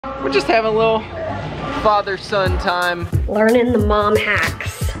We're just having a little father-son time. Learning the mom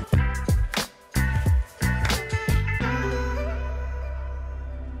hacks.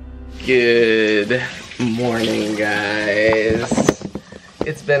 Good morning, guys.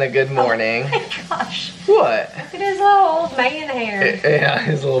 It's been a good morning. Oh my gosh. What? Look at his little man hair. Yeah,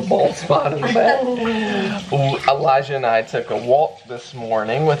 his little bald spot in the back. Elijah and I took a walk this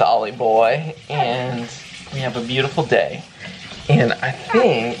morning with Ollie Boy, and we have a beautiful day. And I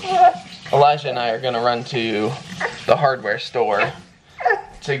think Elijah and I are gonna run to the hardware store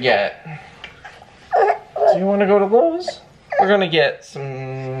to get, do you wanna go to Lowe's? We're gonna get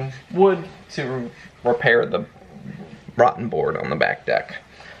some wood to repair the rotten board on the back deck.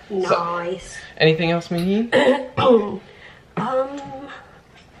 Nice. So, anything else we need? Not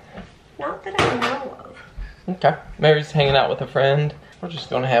that I know of. Okay. Mary's hanging out with a friend. We're just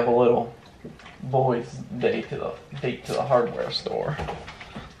gonna have a little boys' date to the hardware store.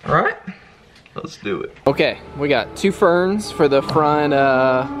 All right. Let's do it. Okay, we got 2 ferns for the front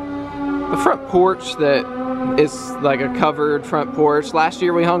porch that is like a covered front porch. Last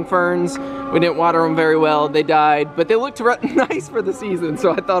year we hung ferns. We didn't water them very well. They died, but they looked nice for the season,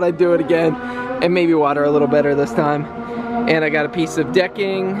 so I thought I'd do it again and maybe water a little better this time. And I got a piece of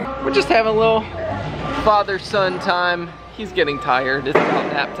decking. We're just having a little father-son time. He's getting tired. It's about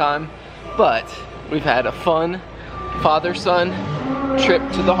nap time. But we've had a fun father-son trip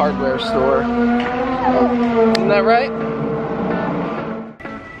to the hardware store. Isn't that right?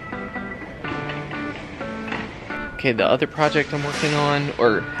 Okay, the other project I'm working on,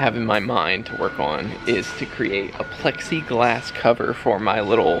 or have in my mind to work on, is to create a plexiglass cover for my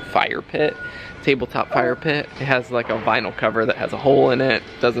little fire pit, tabletop fire pit. It has like a vinyl cover that has a hole in it,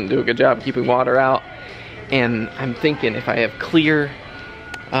 doesn't do a good job keeping water out. And I'm thinking if I have clear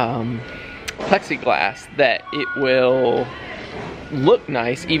plexiglass that it will look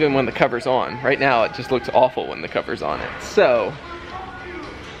nice even when the cover's on. Right now it just looks awful when the cover's on it. So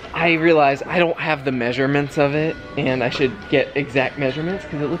I realize I don't have the measurements of it, and I should get exact measurements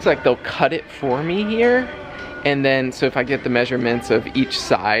because it looks like they'll cut it for me here. And then, so if I get the measurements of each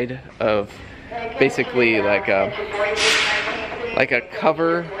side of basically like a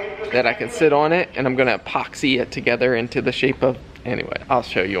cover that I can sit on it, and I'm gonna epoxy it together into the shape of, anyway, I'll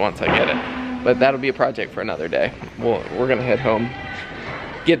show you once I get it. But that'll be a project for another day. We're gonna head home,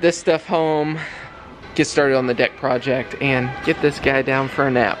 get this stuff home, get started on the deck project, and get this guy down for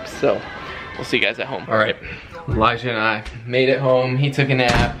a nap. So we'll see you guys at home. All right, Elijah and I made it home. He took a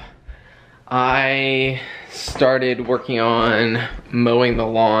nap. I started working on mowing the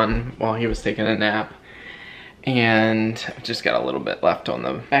lawn while he was taking a nap. And I've just got a little bit left on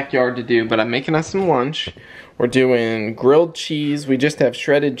the backyard to do, but I'm making us some lunch. We're doing grilled cheese. We just have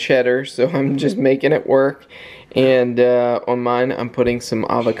shredded cheddar, so I'm just making it work. And on mine, I'm putting some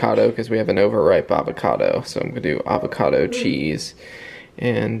avocado because we have an overripe avocado. So I'm gonna do avocado cheese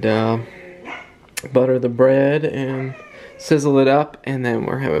and butter the bread and sizzle it up. And then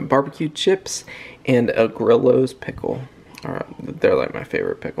we're having barbecue chips and a Grillo's pickle. All right, they're like my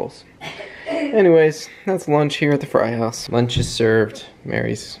favorite pickles. Anyways, that's lunch here at the Frey house. Lunch is served.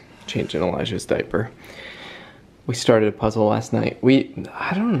 Mary's changing Elijah's diaper. We started a puzzle last night.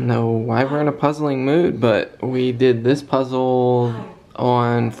 I don't know why we're in a puzzling mood, but we did this puzzle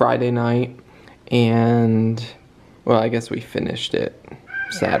on Friday night, and, well, I guess we finished it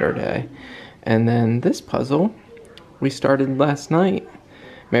Saturday. And then this puzzle we started last night.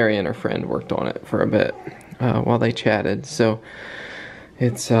 Mary and her friend worked on it for a bit while they chatted, so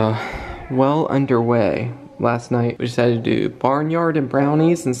it's well underway. Last night we decided to do barnyard and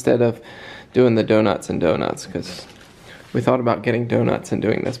brownies instead of doing the donuts and donuts, because we thought about getting donuts and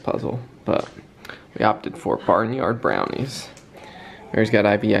doing this puzzle, but we opted for barnyard brownies. Mary's got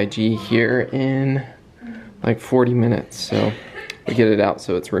IVIG here in like 40 minutes, so we get it out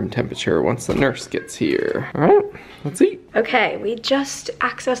so it's room temperature once the nurse gets here. All right, let's eat. Okay, we just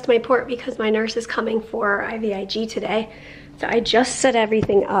accessed my port because my nurse is coming for IVIG today. So I just set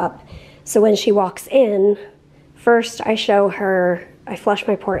everything up. So when she walks in, first I flush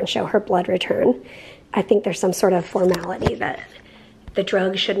my port and show her blood return. I think there's some sort of formality that the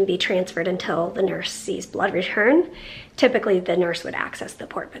drug shouldn't be transferred until the nurse sees blood return. Typically the nurse would access the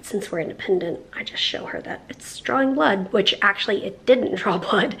port, but since we're independent, I just show her that it's drawing blood, which actually it didn't draw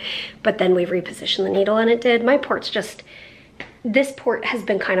blood, but then we repositioned the needle and it did. My port's just, this port has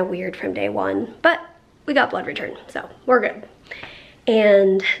been kind of weird from day one, but we got blood return, so we're good.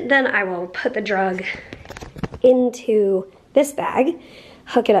 And then I will put the drug into this bag,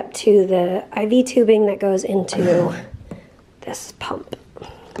 hook it up to the IV tubing that goes into this pump.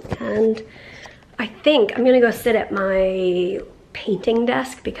 And I think I'm gonna go sit at my painting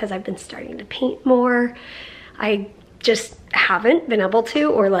desk because I've been starting to paint more. I just haven't been able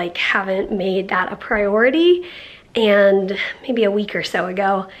to, or like haven't made that a priority. And maybe a week or so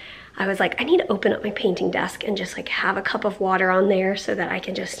ago, I was like, I need to open up my painting desk and just like have a cup of water on there so that I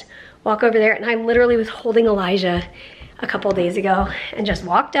can just walk over there. And I literally was holding Elijah a couple days ago and just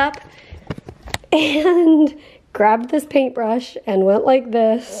walked up and grabbed this paintbrush and went like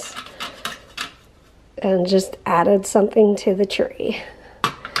this and just added something to the tree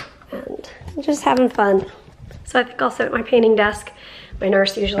and just having fun. So I think I'll sit at my painting desk. My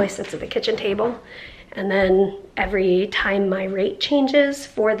nurse usually sits at the kitchen table, and then every time my rate changes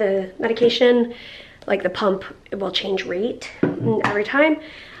for the medication, like the pump, it will change rate every time.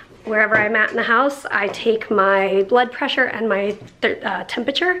 Wherever I'm at in the house, I take my blood pressure and my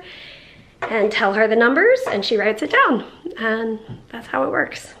temperature and tell her the numbers, and she writes it down, and that's how it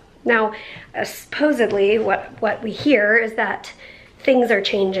works. Now, supposedly what we hear is that things are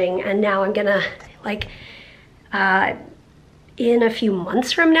changing, and now I'm gonna, like, in a few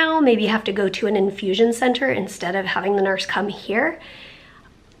months from now, maybe have to go to an infusion center instead of having the nurse come here.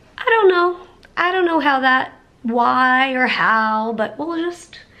 I don't know why or how, but we'll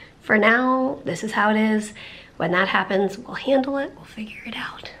just, for now, this is how it is. When that happens, we'll handle it, we'll figure it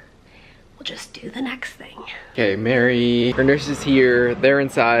out. We'll just do the next thing. Okay, Mary, her nurse is here. They're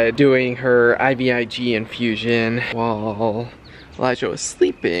inside doing her IVIG infusion. While Elijah was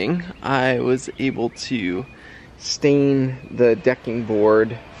sleeping, I was able to stain the decking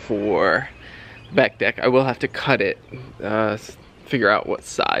board for the back deck. I will have to cut it, figure out what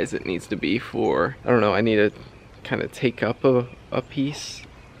size it needs to be for, I don't know, I need to kind of take up a piece.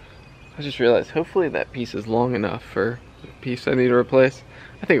 I just realized hopefully that piece is long enough for the piece I need to replace.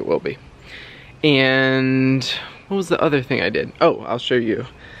 I think it will be. And what was the other thing I did? Oh, I'll show you.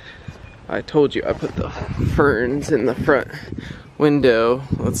 I told you I put the ferns in the front window.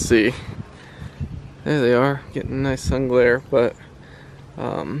 Let's see. There they are, getting nice sun glare, but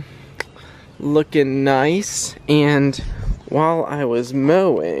looking nice. And while I was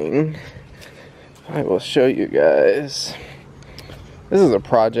mowing, I will show you guys. This is a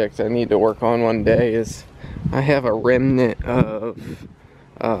project I need to work on one day. Is I have a remnant of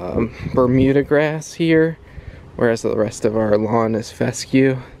Bermuda grass here, whereas the rest of our lawn is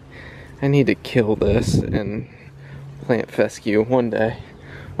fescue. I need to kill this and plant fescue one day.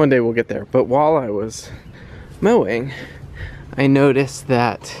 One day we'll get there. But while I was mowing, I noticed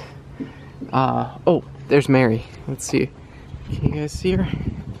that, oh, there's Mary. Let's see. Can you guys see her?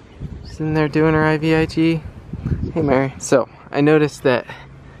 She's in there doing her IVIG. Hey, Mary. So, I noticed that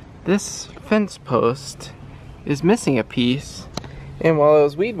this fence post is missing a piece. And while I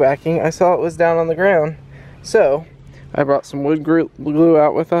was weed whacking, I saw it was down on the ground. So, I brought some wood glue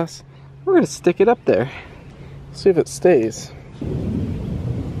out with us. We're gonna stick it up there. See if it stays.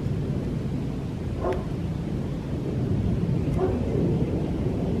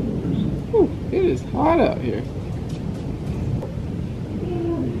 Ooh, it is hot out here.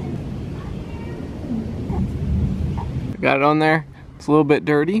 Got it on there. It's a little bit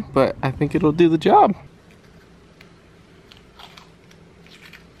dirty, but I think it'll do the job.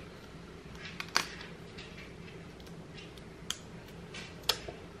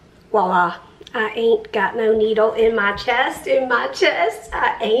 Voila, I ain't got no needle in my chest,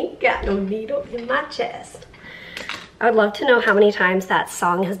 I ain't got no needle in my chest. I would love to know how many times that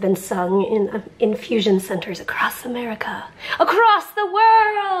song has been sung in infusion centers across America, across the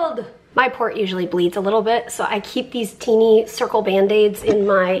world. My port usually bleeds a little bit, so I keep these teeny circle band-aids in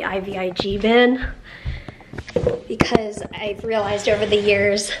my IVIG bin because I've realized over the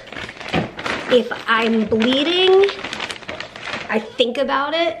years, if I'm bleeding, I think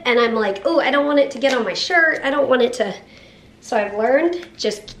about it and I'm like, oh, I don't want it to get on my shirt. I don't want it to. So I've learned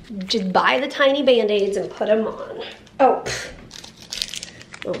just buy the tiny band-aids and put them on. Oh,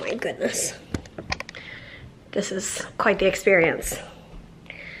 oh my goodness. This is quite the experience.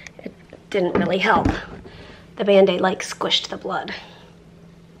 It didn't really help. The band-aid like squished the blood.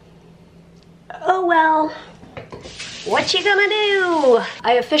 Oh well, what you gonna do?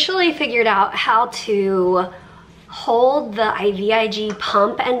 I officially figured out how to hold the IVIG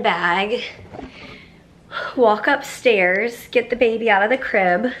pump and bag, walk upstairs, get the baby out of the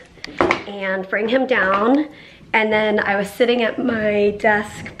crib, and bring him down. And then I was sitting at my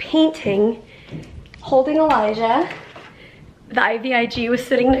desk painting, holding Elijah. The IVIG was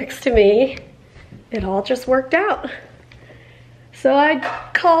sitting next to me. It all just worked out. So I'd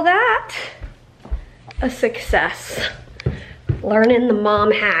call that a success. Learning the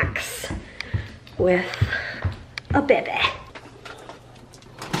mom hacks with a baby.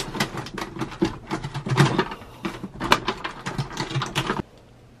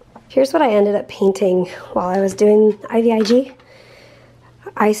 Here's what I ended up painting while I was doing IVIG.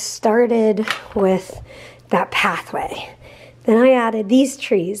 I started with that pathway. Then I added these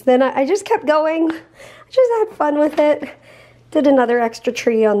trees. Then I just kept going. I just had fun with it. Did another extra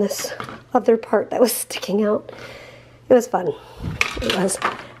tree on this other part that was sticking out. It was fun. It was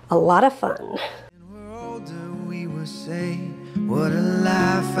a lot of fun. When we're older, we will say, what a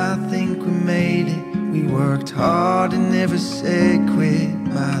life, I think we made it. We worked hard and never said quit,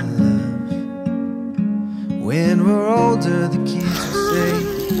 my love. When we're older, the kids will say,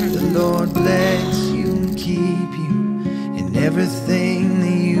 the Lord bless you and keep you, and everything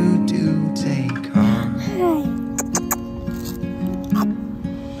that you do, take heart.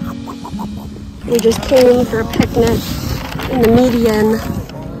 We just came for a picnic in the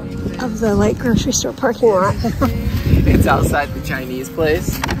median of the like grocery store parking lot. It's outside the Chinese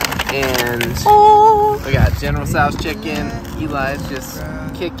place, and we got General Tso's chicken. Eli's just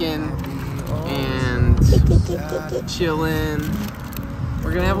kicking and chilling.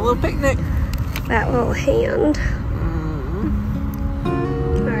 We're gonna have a little picnic. That little hand.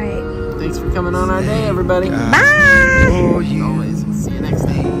 All right. Thanks for coming on our day, everybody. Bye. For you. Always. We'll see you next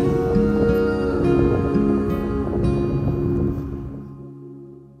time.